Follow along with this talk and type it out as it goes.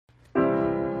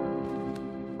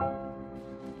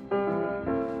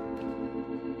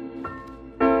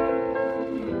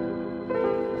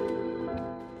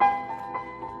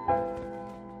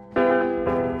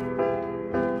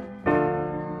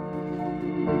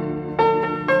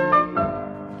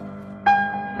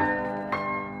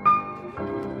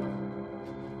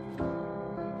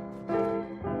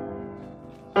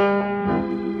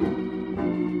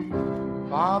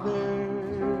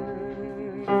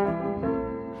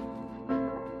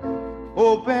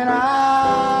open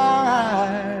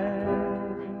eyes,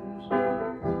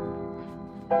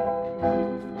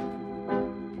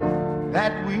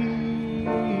 that we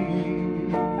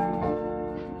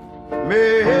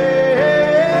may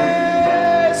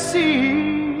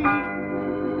see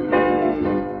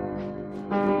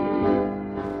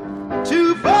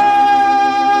to follow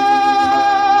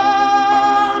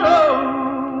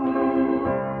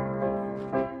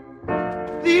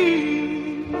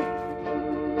thee,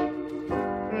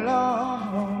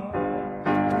 Lord.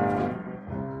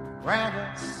 Grant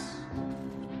us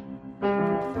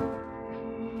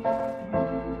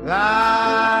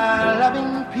thy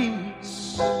loving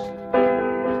peace,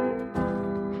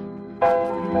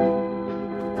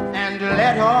 and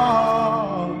let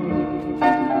all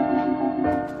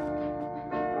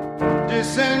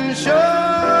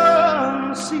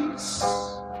dissension cease.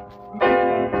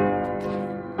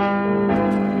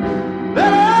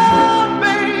 Let our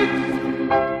faith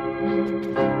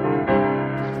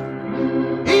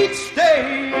each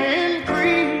day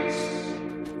increase,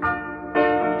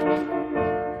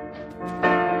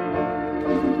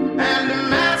 and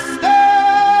Master,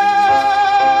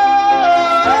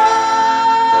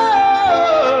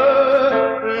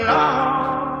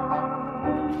 Lord,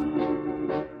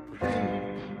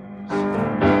 please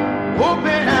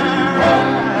open our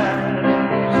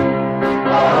eyes,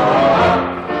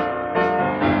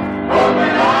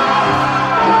 open our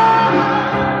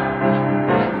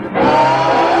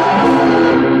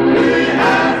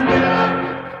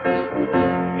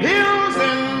hills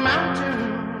and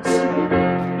mountains.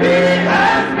 He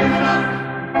has given us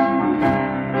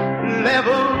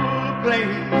level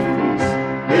plains.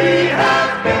 He has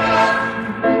given us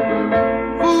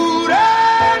food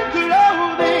and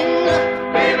clothing,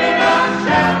 giving us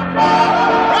shelter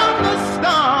from the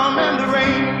storm and the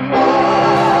rain.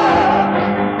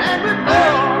 And with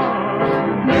all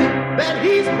that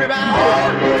He's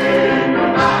provided,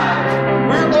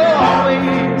 we're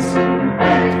always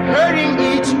hurting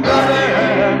each other.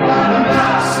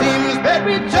 Seems that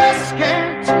we just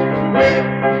can't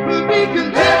be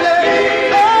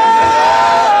contented,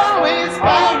 always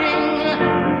fighting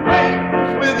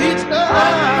with each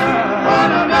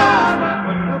other.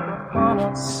 But look upon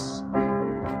us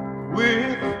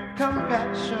with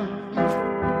compassion,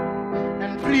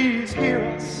 and please hear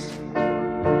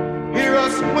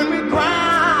us when we cry,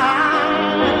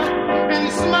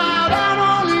 and smile down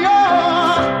on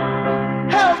your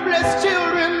helpless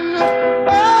children.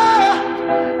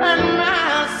 Oh, and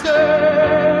Master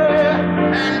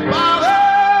and Father,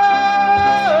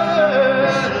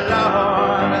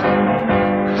 Lord,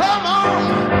 come on,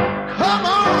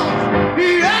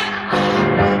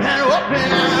 yeah, and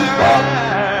open our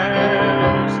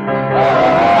eyes,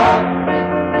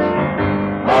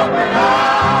 open our eyes.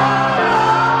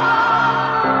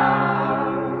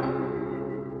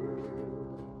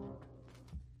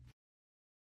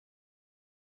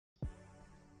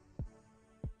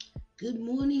 Good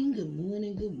morning, good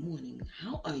morning, good morning.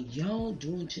 How are y'all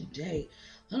doing today?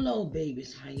 Hello,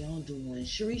 babies. How y'all doing?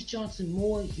 Sharice Johnson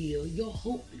Moore here, your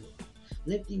hope builder,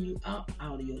 lifting you up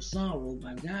out of your sorrow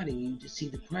by guiding you to see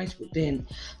the Christ within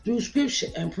through scripture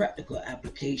and practical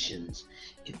applications.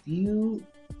 If you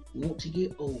want to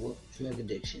get over drug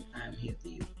addiction, I'm here for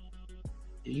you.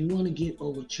 If you want to get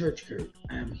over church hurt,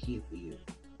 I'm here for you.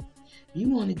 If you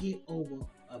want to get over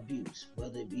abuse,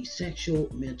 whether it be sexual,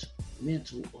 mental,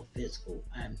 or physical,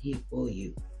 I'm here for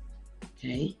you.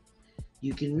 Okay?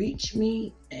 You can reach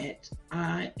me at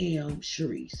I am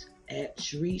Sharice at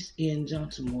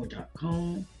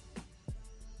ShariceNJohnsonMoore.com,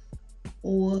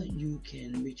 or you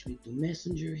can reach me through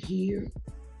Messenger here,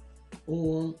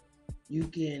 or you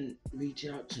can reach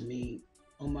out to me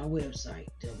on my website,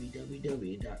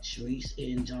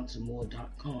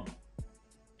 www.ShariceNJohnsonMoore.com.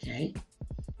 Okay?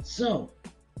 So,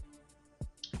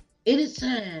 it's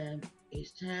time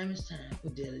for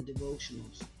daily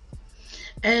devotionals.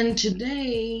 And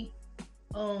today,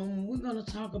 we're going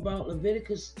to talk about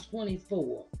Leviticus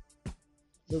 24.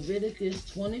 Leviticus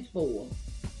 24.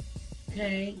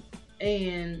 Okay?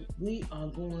 And we are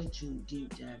going to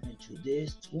deep dive into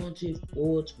this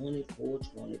 24.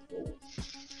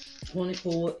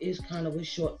 24 is kind of a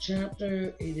short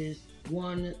chapter. It is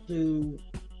 1 through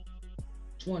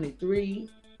 23.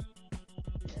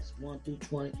 Yes, 1 through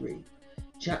 23.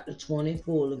 Chapter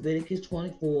 24, Leviticus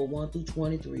 24, 1 through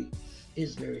 23.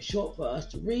 Is very short for us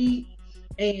to read.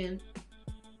 And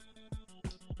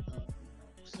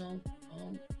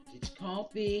get your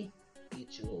coffee,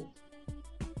 get your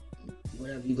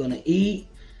whatever you're going to eat,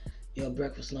 your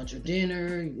breakfast, lunch, or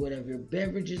dinner, whatever your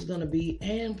beverage is going to be,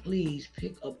 and please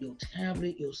pick up your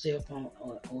tablet, your cell phone,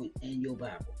 and your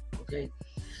Bible. Okay?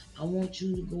 I want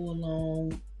you to go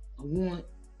along. I want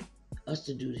us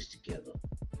to do this together.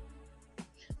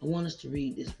 I want us to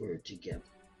read this word together.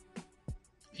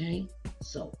 Okay?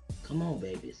 So, come on,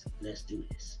 babies. Let's do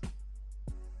this.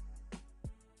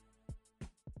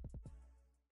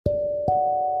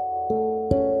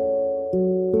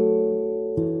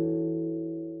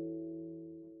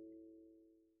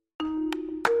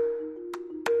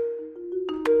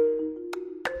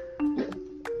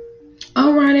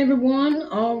 All right, everyone.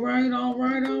 All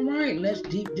right. Let's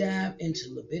deep dive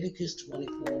into Leviticus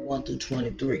 24, 1 through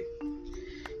 23.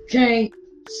 Okay,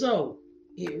 so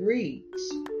it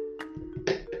reads,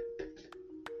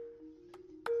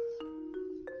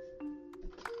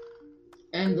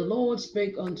 And the Lord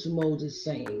spake unto Moses,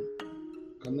 saying,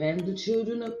 Command the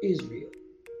children of Israel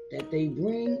that they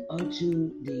bring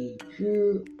unto the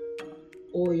pure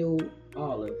oil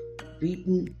olive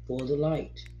beaten for the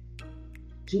light,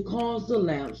 to cause the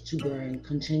lamps to burn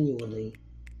continually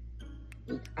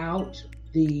without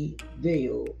the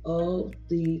veil of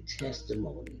the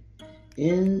testimony.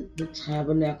 In the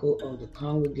tabernacle of the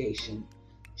congregation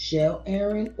shall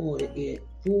Aaron order it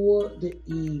for the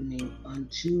evening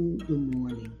unto the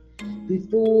morning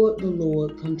before the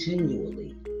Lord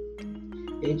continually.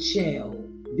 It shall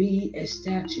be a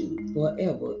statute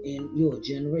forever in your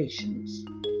generations.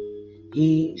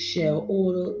 He shall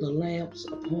order the lamps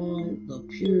upon the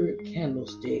pure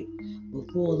candlestick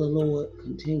before the Lord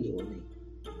continually.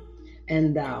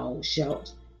 And thou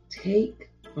shalt take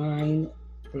fine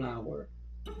flour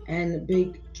and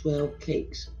bake 12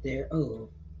 cakes thereof.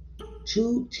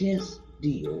 2/10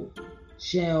 deal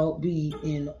shall be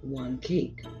in 1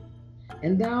 cake.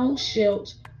 And thou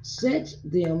shalt set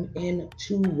them in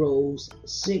 2 rows,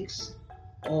 6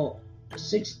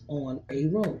 on a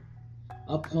row,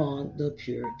 upon the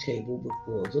pure table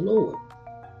before the Lord.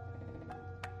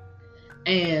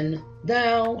 And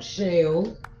thou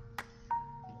shalt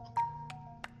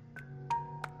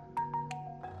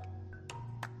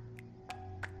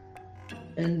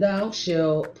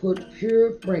put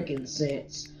pure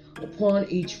frankincense upon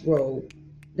each row,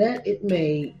 that it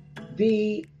may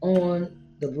be on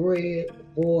the bread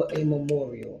for a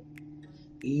memorial,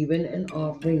 even an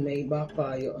offering made by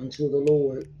fire unto the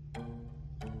Lord.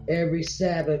 Every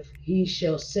Sabbath he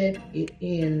shall set it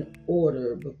in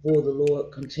order before the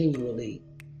Lord continually,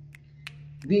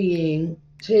 being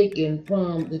taken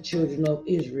from the children of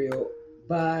Israel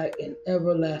by an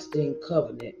everlasting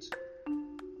covenant.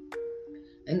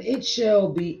 And it shall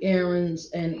be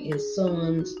Aaron's and his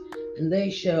sons, and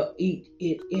they shall eat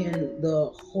it in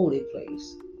the holy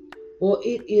place. For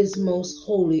it is most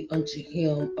holy unto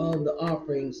him of the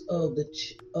offerings of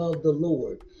the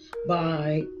Lord,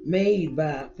 made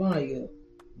by fire,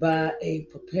 by a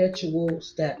perpetual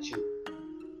statute.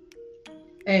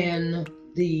 And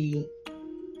the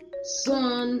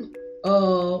son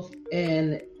of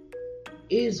an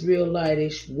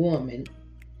Israelitish woman,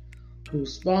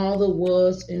 whose father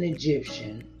was an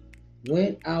Egyptian,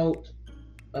 went out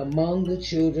among the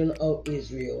children of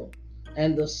Israel,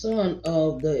 and the son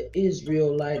of the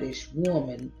Israelitish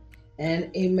woman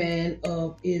and a man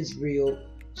of Israel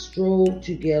strove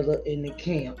together in the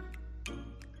camp.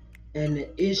 And the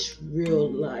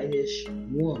Israelitish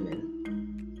woman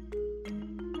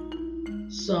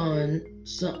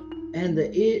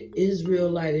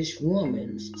Israelitish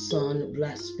woman's son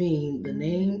blasphemed the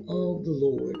name of the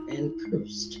Lord and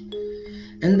cursed.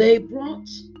 And they brought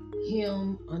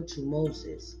him unto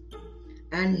Moses,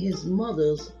 and his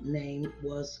mother's name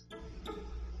was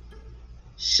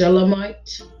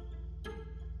Shelomite,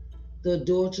 the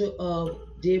daughter of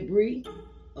Dibri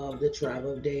of the tribe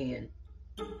of Dan.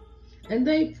 And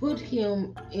they put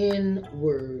him in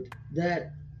word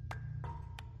that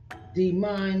the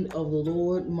mind of the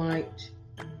Lord might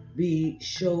be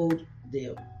showed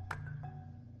them.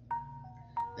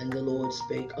 And the Lord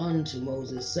spake unto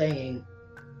Moses, saying,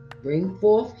 Bring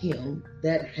forth him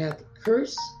that hath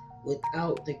cursed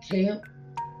without the camp,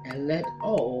 and let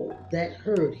all that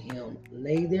heard him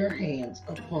lay their hands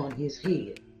upon his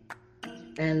head,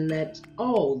 and let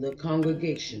all the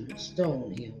congregation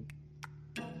stone him.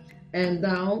 And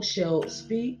thou shalt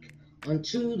speak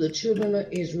unto the children of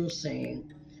Israel,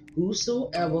 saying,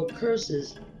 Whosoever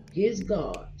curses his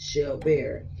God shall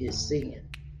bear his sin.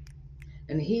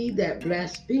 And he that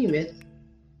blasphemeth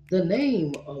the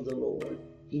name of the Lord,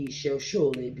 he shall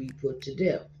surely be put to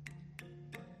death.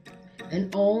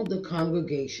 And all the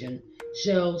congregation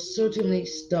shall certainly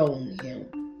stone him,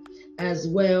 as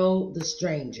well the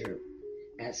stranger,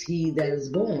 as he that is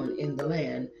born in the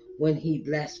land, when he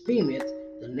blasphemeth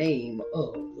the name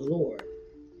of the Lord,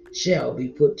 shall be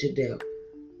put to death.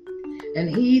 And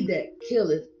he that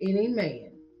killeth any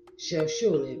man shall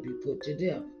surely be put to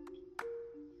death.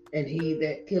 And he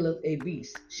that killeth a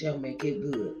beast shall make it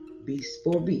good, beast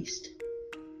for beast.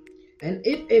 And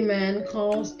if a man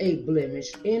cause a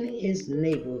blemish in his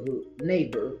neighbor,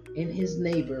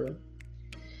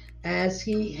 as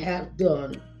he hath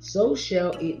done, so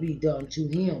shall it be done to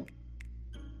him.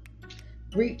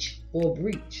 Breach for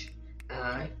breach,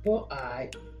 eye for eye,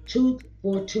 tooth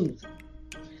for tooth.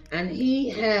 And he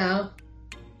hath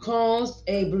caused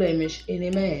a blemish in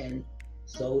a man,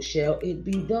 so shall it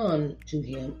be done to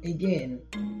him again.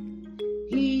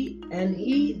 He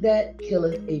that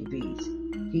killeth a beast,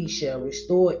 he shall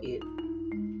restore it,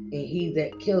 and he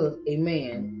that killeth a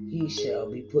man, he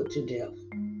shall be put to death.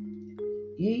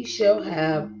 Ye shall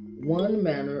have one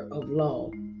manner of law,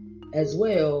 as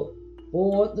well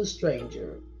for the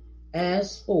stranger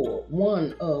as for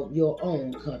one of your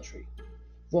own country,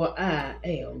 for I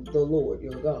am the Lord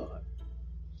your God.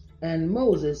 And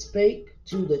Moses spake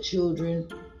to the children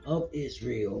of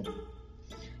Israel,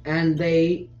 and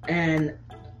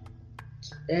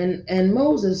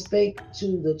Moses spake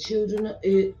to the children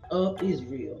of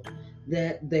Israel,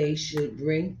 that they should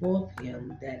bring forth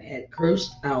him that had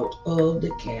cursed out of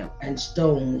the camp, and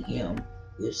stone him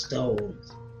with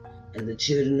stones. And the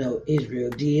children of Israel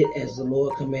did as the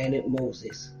Lord commanded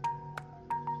Moses.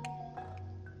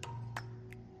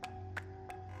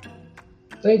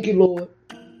 Thank you, Lord.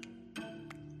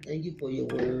 Thank you for your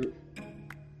word.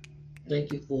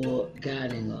 Thank you for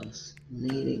guiding us,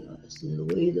 leading us in the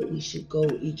way that we should go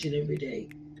each and every day.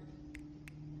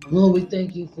 Lord, we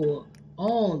thank you for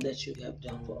all that you have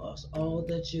done for us, all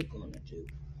that you're going to do.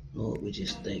 Lord, we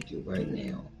just thank you right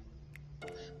now.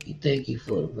 We thank you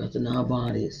for the breath in our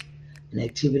bodies and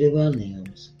activity of our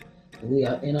limbs. We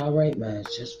are in our right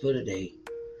minds just for today.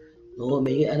 Lord,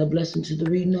 may you add a blessing to the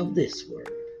reading of this word.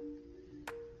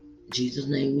 In Jesus'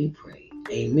 name we pray.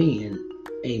 Amen,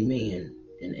 amen,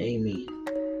 and amen.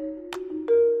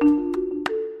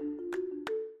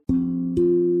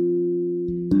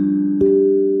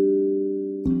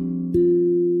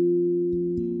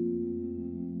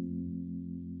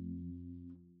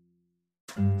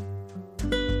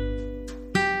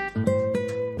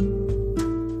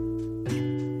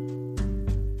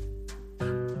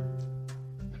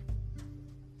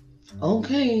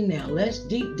 Okay, now let's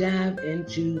deep dive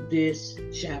into this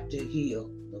chapter here,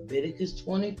 Leviticus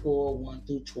 24, 1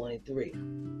 through 23.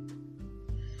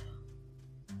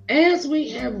 As we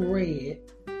have read,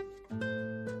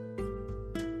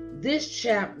 this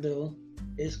chapter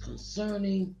is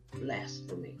concerning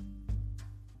blasphemy.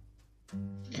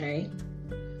 Okay,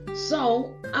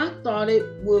 so I thought it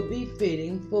would be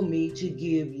fitting for me to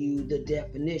give you the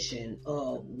definition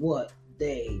of what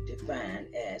they define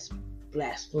as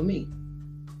blasphemy.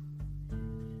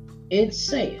 It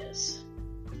says,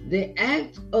 the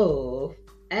act or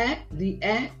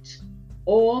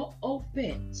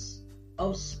offense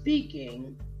of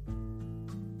speaking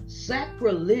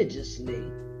sacrilegiously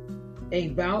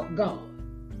about God,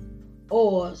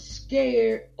 or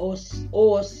scared or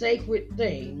sacred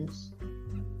things,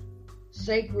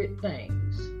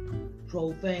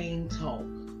 profane talk,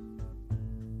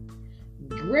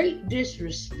 great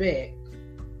disrespect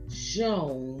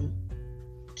shown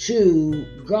to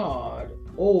God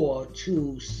or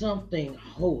to something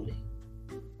holy.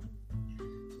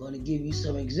 I'm going to give you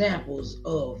some examples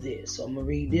of this. So I'm going to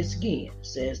read this again. It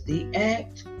says, the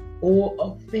act or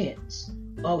offense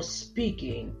of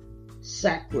speaking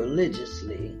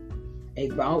sacrilegiously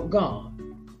about God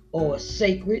or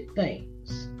sacred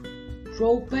things,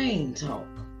 profane talk,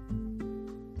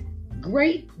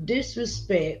 great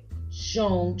disrespect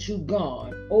shown to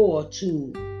God or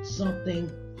to something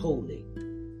holy.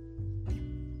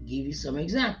 Give you some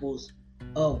examples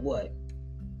of what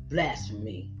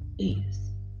blasphemy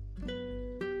is.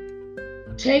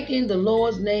 Taking the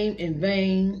Lord's name in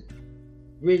vain,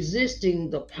 resisting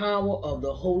the power of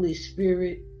the Holy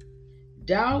Spirit,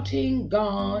 doubting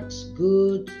God's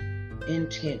good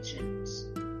intentions,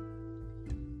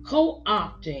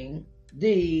 co-opting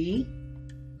the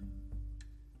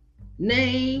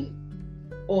name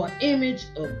or image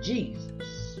of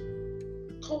Jesus,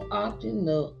 co-opting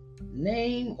the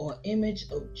name or image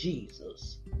of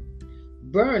Jesus,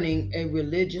 burning a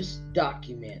religious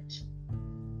document,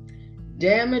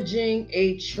 damaging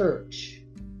a church,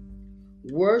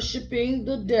 worshiping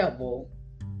the devil,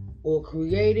 or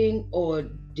creating or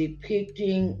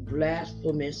depicting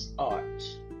blasphemous art.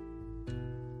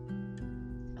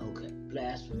 Okay,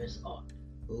 blasphemous art.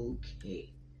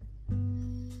 Okay.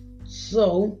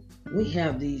 So, we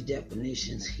have these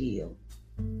definitions here.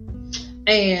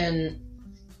 And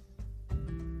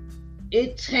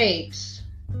it takes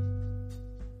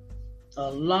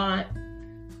a lot.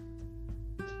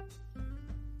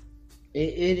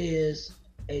 It is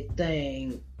a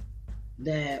thing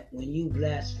that when you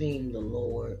blaspheme the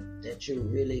Lord, that you're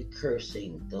really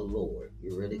cursing the Lord.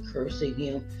 You're really cursing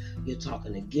him. You're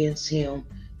talking against him.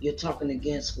 You're talking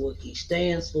against what he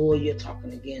stands for. You're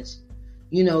talking against,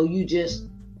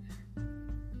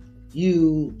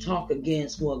 you talk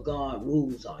against what God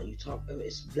rules are.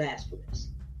 It's blasphemous.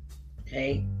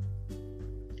 Okay?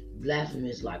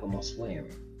 Blasphemous like I'm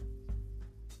swearing.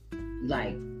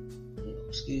 Like,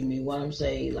 excuse me what I'm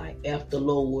saying, like F the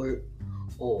Lord,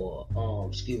 or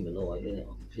excuse me Lord,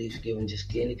 please forgive me, just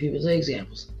giving people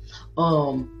examples.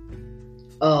 Like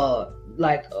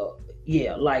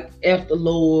F the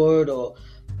Lord, or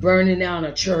burning down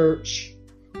a church,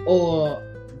 or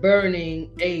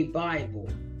burning a Bible,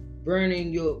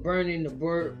 burning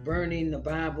the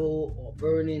Bible, or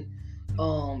burning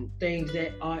things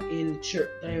that are in the church,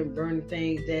 burning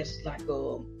things that's like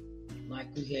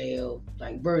we have,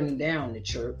 like burning down the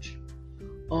church.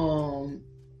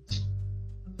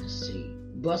 Let's see,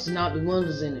 busting out the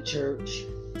windows in the church.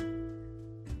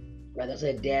 Like I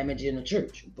said, damaging the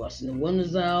church, busting the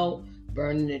windows out,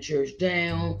 burning the church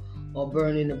down, or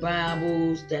burning the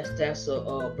Bibles. That's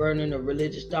burning a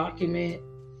religious document.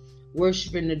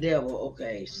 Worshiping the devil,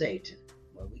 okay, Satan.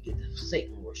 Well, we get the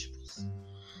Satan worshipers.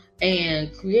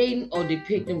 And creating or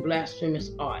depicting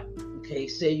blasphemous art. Okay,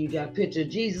 say you got a picture of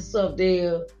Jesus up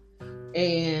there,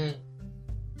 and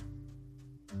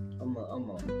I'm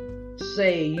gonna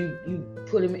say you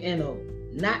put him in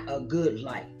not a good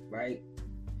light, right?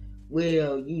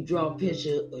 Where you draw a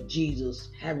picture of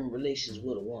Jesus having relations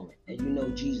with a woman,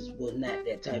 and Jesus was not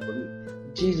that type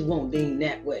of. Jesus won't deem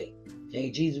that way.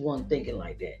 Okay, Jesus wasn't thinking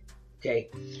like that.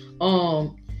 Okay,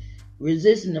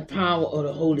 resisting the power of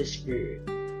the Holy Spirit.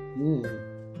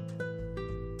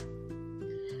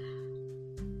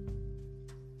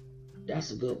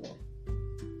 That's a good one.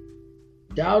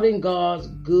 Doubting God's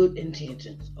good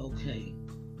intentions. Okay.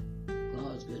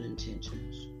 God's good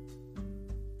intentions.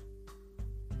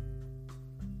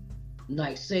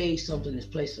 Like, say something is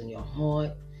placed in your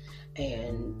heart,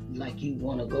 and like you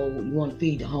want to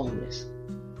feed the homeless,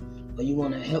 or you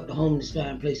want to help the homeless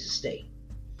find a place to stay,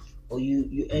 or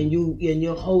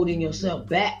you're holding yourself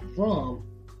back from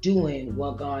doing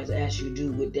what God's asked you to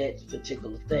do with that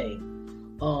particular thing.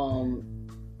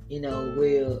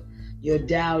 Where you're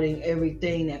doubting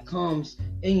everything that comes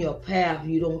in your path.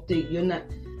 You don't think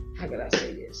how could I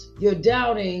say this? You're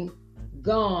doubting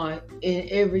God in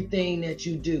everything that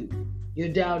you do. You're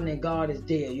doubting that God is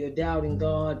there. You're doubting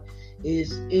God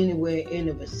is anywhere in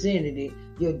the vicinity.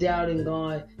 You're doubting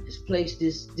God has placed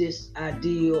this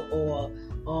ideal or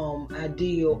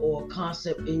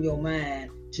concept in your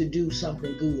mind to do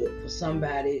something good for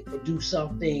somebody, or do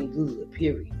something good,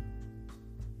 period.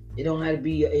 It don't have to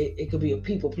be, it could be a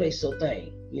people, place, or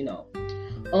thing,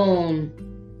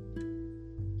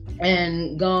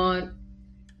 And God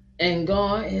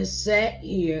has sat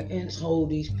here and told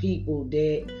these people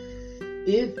that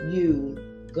if you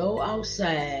go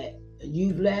outside and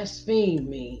you blaspheme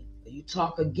me, you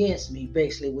talk against me,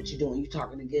 basically what you're doing, you're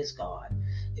talking against God.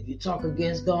 If you talk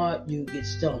against God, you get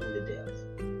stoned to death.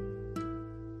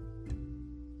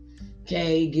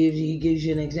 Okay, he gives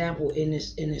you an example in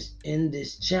this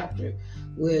chapter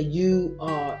where the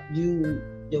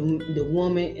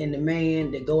woman and the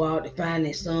man that go out to find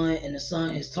their son, and the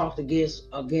son has talked against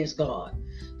God.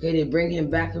 Okay, they bring him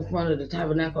back in front of the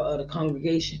tabernacle of the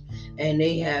congregation, and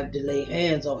they have to lay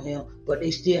hands on him, but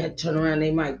they still have to turn around.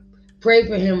 They might pray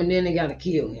for him, and then they got to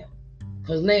kill him,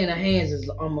 because laying their hands is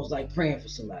almost like praying for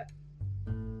somebody.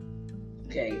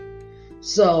 Okay,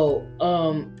 so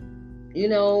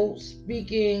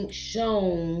speaking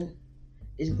shown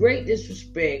is great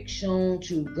disrespect shown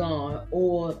to God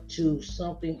or to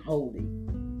something holy.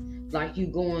 Like you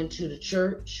going to the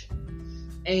church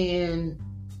and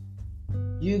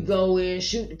you go in and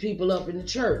shoot the people up in the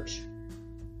church.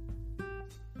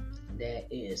 That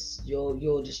is,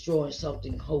 you're destroying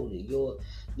something holy.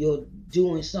 You're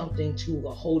doing something to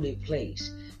a holy place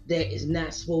that is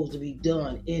not supposed to be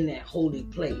done in that holy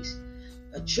place.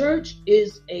 A church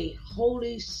is a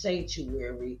holy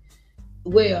sanctuary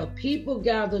where people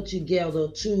gather together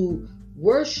to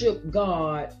worship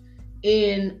God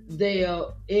in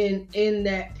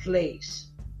that place.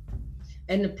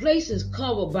 And the place is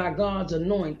covered by God's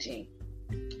anointing.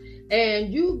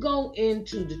 And you go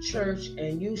into the church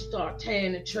and you start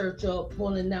tearing the church up,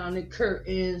 pulling down the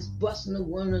curtains, busting the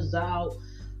windows out,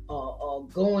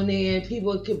 going in.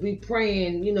 People could be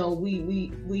praying. You know,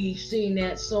 we've seen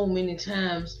that so many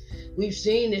times. We've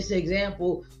seen this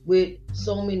example with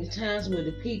so many times where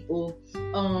the people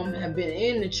have been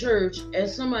in the church and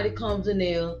somebody comes in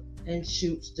there and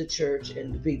shoots the church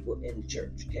and the people in the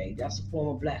church. Okay, that's a form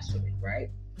of blasphemy, right?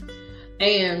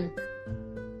 And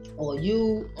or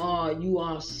you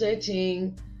are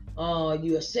setting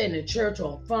the church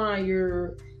on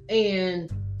fire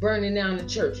and burning down the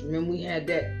church. Remember we had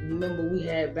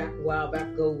back a while back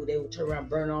ago where they would turn around and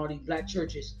burn all these black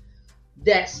churches.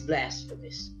 That's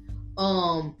blasphemous.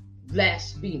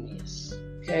 Blasphemous.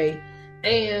 Okay?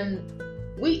 And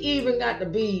we even got to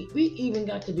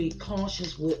be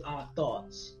cautious with our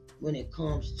thoughts when it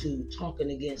comes to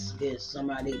talking against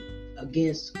somebody,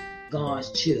 against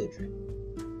God's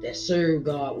children that serve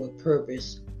God with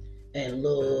purpose and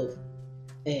love,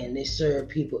 and they serve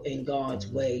people in God's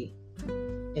way.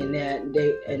 And that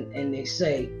they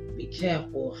say, be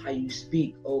careful how you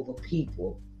speak over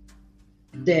people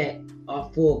that are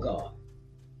for God,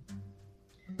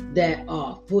 that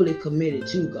are fully committed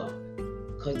to God.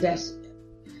 Because that's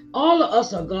all of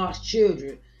us are God's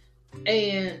children,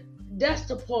 and that's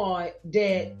the part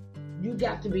that you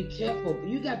got to be careful.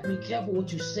 You got to be careful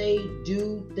what you say,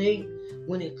 do, think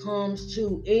when it comes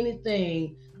to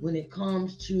anything. When it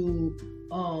comes to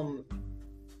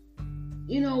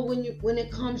when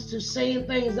it comes to saying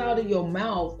things out of your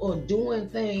mouth or doing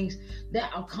things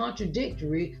that are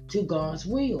contradictory to God's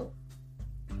will.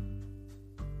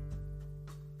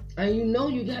 And you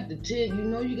got to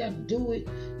you got to do it.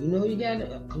 You got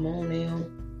to come on now.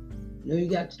 You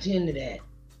got to tend to that.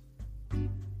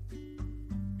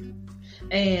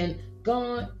 And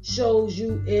God shows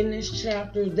you in this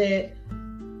chapter that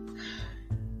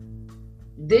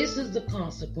this is the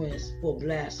consequence for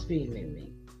blaspheming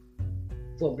me.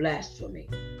 For blasphemy.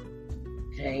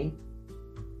 Okay?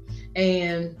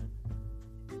 And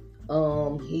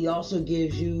he also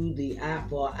gives you the eye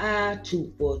for an eye,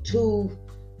 tooth for a tooth,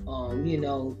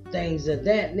 things of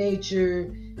that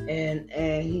nature. And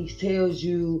he tells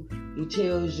you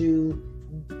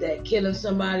that killing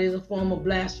somebody is a form of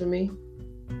blasphemy.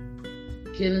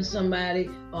 Killing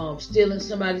somebody, stealing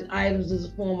somebody's items is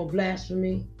a form of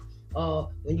blasphemy.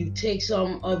 When you take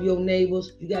some of your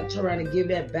neighbors, you got to turn around and give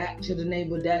that back to the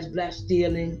neighbor. That's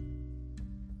stealing,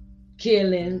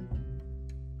 killing,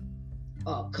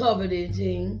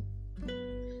 coveting.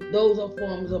 Those are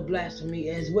forms of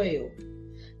blasphemy as well.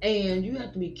 And you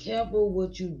have to be careful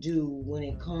what you do when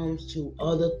it comes to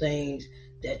other things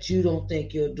that you don't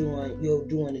think you're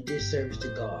doing a disservice to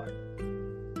God.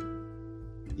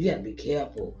 You got to be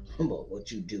careful about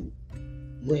what you do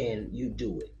when you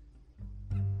do it.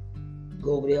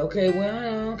 Go over there, okay,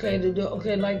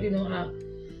 like how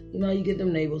you get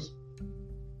them neighbors,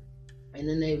 and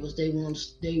the neighbors they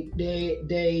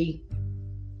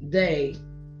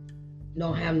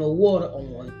don't have no water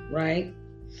on, right?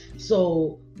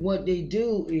 So what they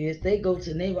do is they go to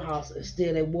the neighbor house and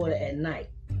steal their water at night,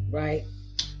 right?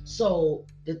 So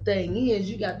the thing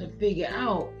is, you got to figure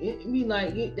out,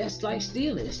 that's like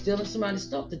stealing somebody's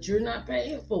stuff that you're not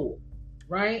paying for,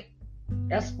 right?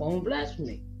 That's a form of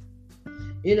blasphemy.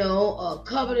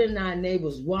 Coveting thy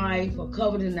neighbor's wife or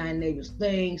coveting thy neighbor's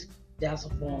things, that's a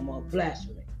form of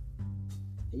blasphemy.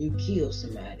 And you kill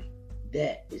somebody,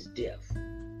 that is death.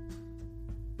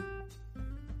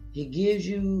 He gives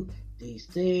you these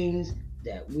things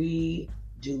that we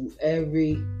do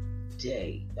every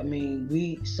day. I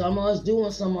mean, some of us do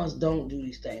and some of us don't do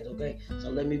these things, okay?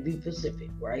 So let me be specific,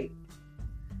 right?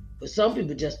 But some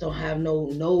people just don't have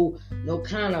no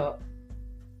kind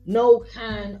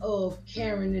of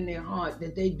caring in their heart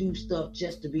that they do stuff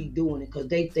just to be doing it because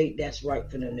they think that's right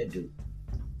for them to do.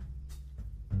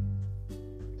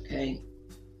 Okay?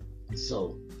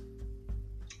 So,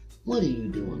 what are you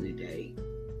doing today?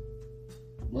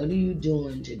 What are you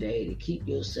doing today to keep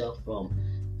yourself from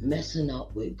messing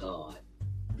up with God?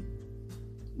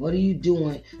 What are you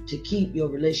doing to keep your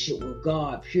relationship with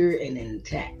God pure and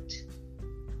intact?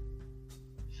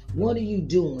 What are you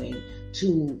doing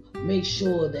to make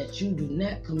sure that you do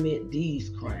not commit these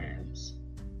crimes?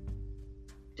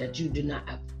 That you do not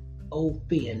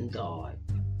offend God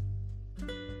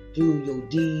through your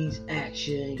deeds,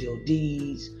 actions, your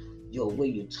way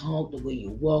you talk, the way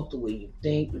you walk, the way you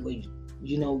think, the way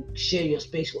you share your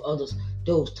space with others,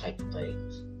 those type of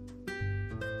things.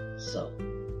 So,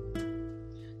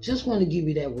 just want to give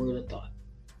you that word of thought.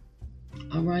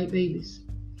 All right, babies?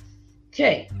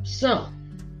 Okay, so,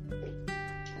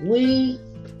 we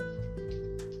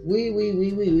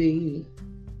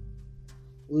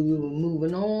were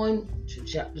moving on to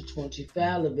chapter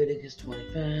 25, Leviticus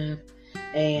 25.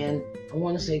 And I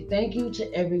want to say thank you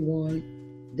to everyone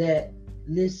that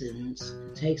listens,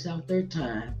 takes out their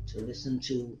time to listen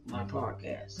to my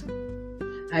podcast.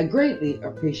 I greatly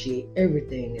appreciate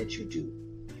everything that you do.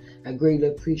 I greatly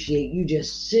appreciate you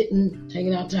just sitting,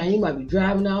 taking out time. You might be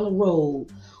driving down the road,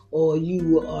 or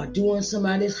you are doing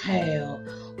somebody's hair,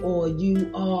 or you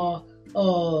are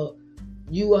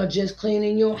just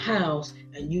cleaning your house,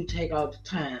 and you take out the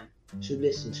time to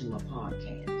listen to my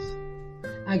podcast.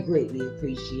 I greatly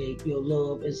appreciate your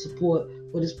love and support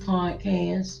for this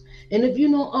podcast. And if you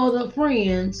know other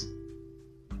friends,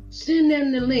 send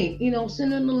them the link.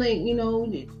 Send them the link.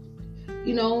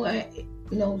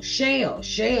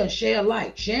 Share,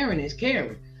 like. Sharing is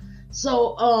caring.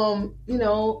 So,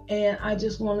 and I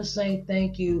just want to say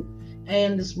thank you.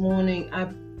 And this morning,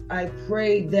 I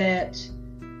pray that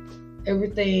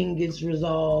everything gets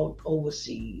resolved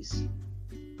overseas.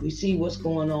 We see what's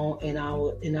going on in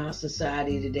our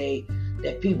society today,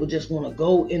 that people just want to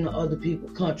go into other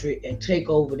people's country and take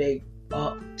over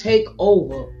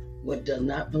what does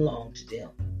not belong to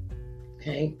them.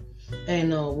 Okay,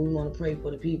 and we want to pray for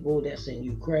the people that's in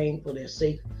Ukraine for their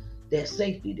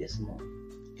safety this morning.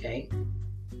 Okay,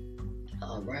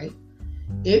 all right.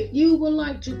 If you would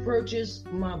like to purchase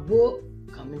my book,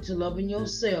 Coming to Loving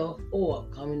Yourself, or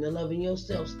Coming to Loving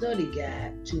Yourself Study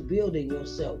Guide to Building Your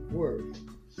Self-Worth,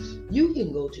 you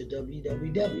can go to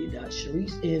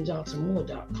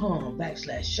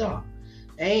www.ShariceNJohnsonMoore.com/shop.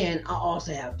 And I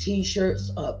also have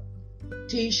t-shirts on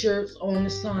the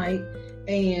site,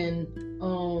 and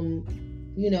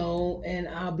and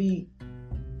I'll be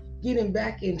getting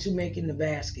back into making the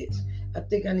baskets. I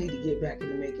think I need to get back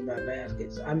into making my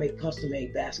baskets. I make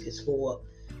custom-made baskets for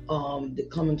the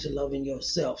Coming to Loving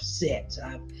Yourself sets.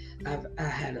 I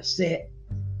had a set,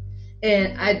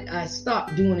 and I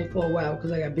stopped doing it for a while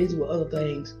because I got busy with other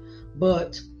things.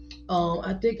 But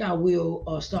I think I will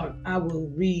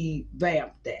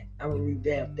revamp that. I will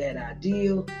revamp that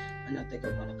idea, and I think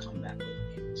I'm going to come back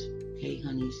with it. Okay,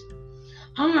 honeys?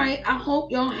 All right, I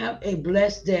hope y'all have a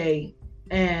blessed day,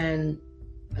 and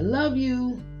I love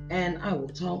you, and I will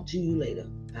talk to you later.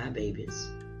 Bye,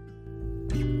 babies.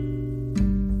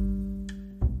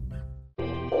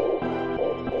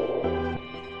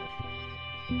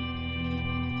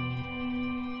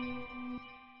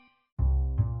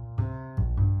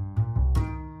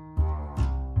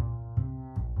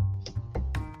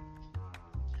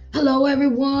 Hello,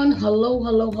 everyone. Hello.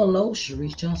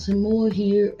 Sharice Johnson Moore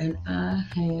here, and I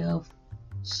have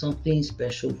something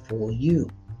special for you.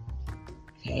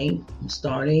 Okay, I'm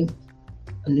starting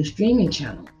a new streaming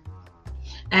channel,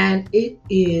 and it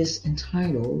is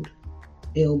entitled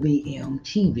LBM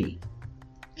TV.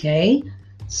 Okay,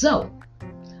 so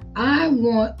I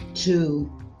want to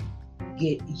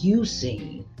get you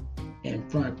seen in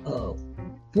front of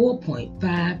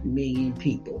 4.5 million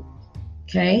people.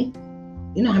 Okay.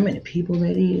 You know how many people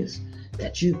that is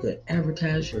that you could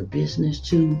advertise your business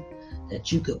to, that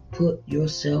you could put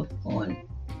yourself on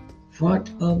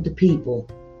front of the people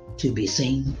to be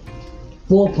seen?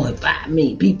 4.5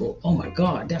 million people. Oh my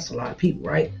God, that's a lot of people,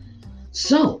 right?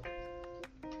 So,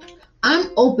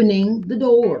 I'm opening the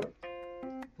door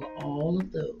for all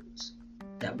of those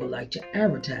that would like to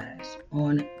advertise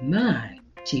on my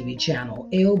TV channel,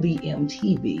 LBM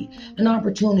TV, an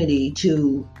opportunity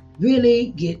to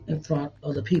really get in front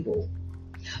of the people.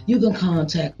 You can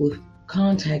contact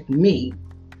me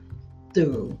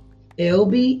through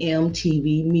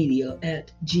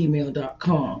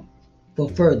lbmtvmedia@gmail.com for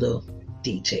further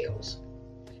details.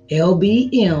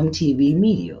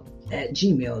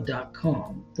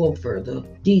 lbmtvmedia@gmail.com for further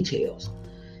details.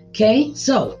 Okay,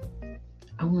 so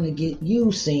I want to get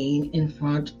you seen in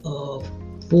front of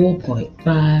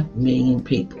 4.5 million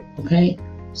people. Okay,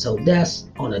 so that's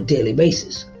on a daily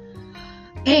basis.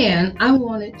 And I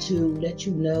wanted to let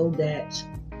you know that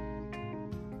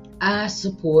I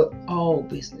support all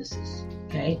businesses.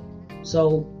 Okay,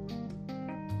 so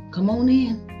come on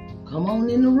in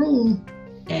the room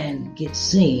and get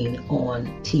seen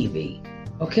on TV.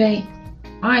 Okay,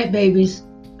 all right, babies,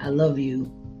 I love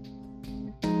you.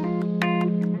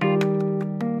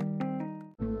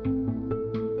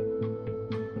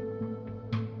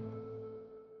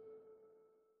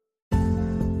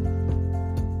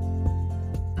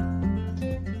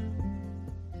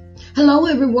 Hello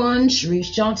everyone, Sharice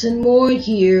Johnson Moore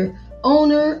here,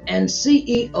 owner and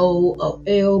CEO of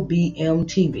LBM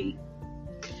TV.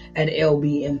 At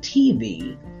LBM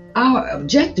TV, our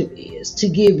objective is to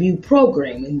give you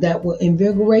programming that will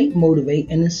invigorate, motivate,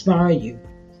 and inspire you.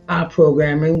 Our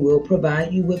programming will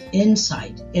provide you with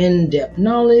insight, in-depth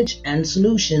knowledge, and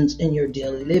solutions in your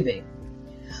daily living.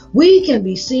 We can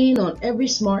be seen on every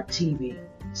smart TV,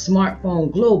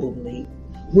 smartphone globally.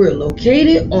 We're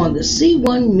located on the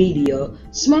C1 Media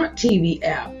Smart TV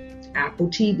app, Apple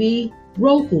TV,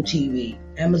 Roku TV,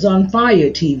 Amazon Fire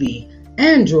TV,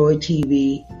 Android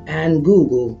TV, and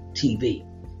Google TV.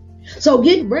 So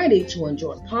get ready to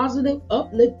enjoy positive,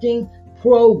 uplifting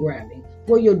programming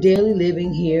for your daily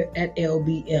living here at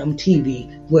LBM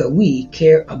TV, where we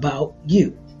care about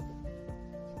you.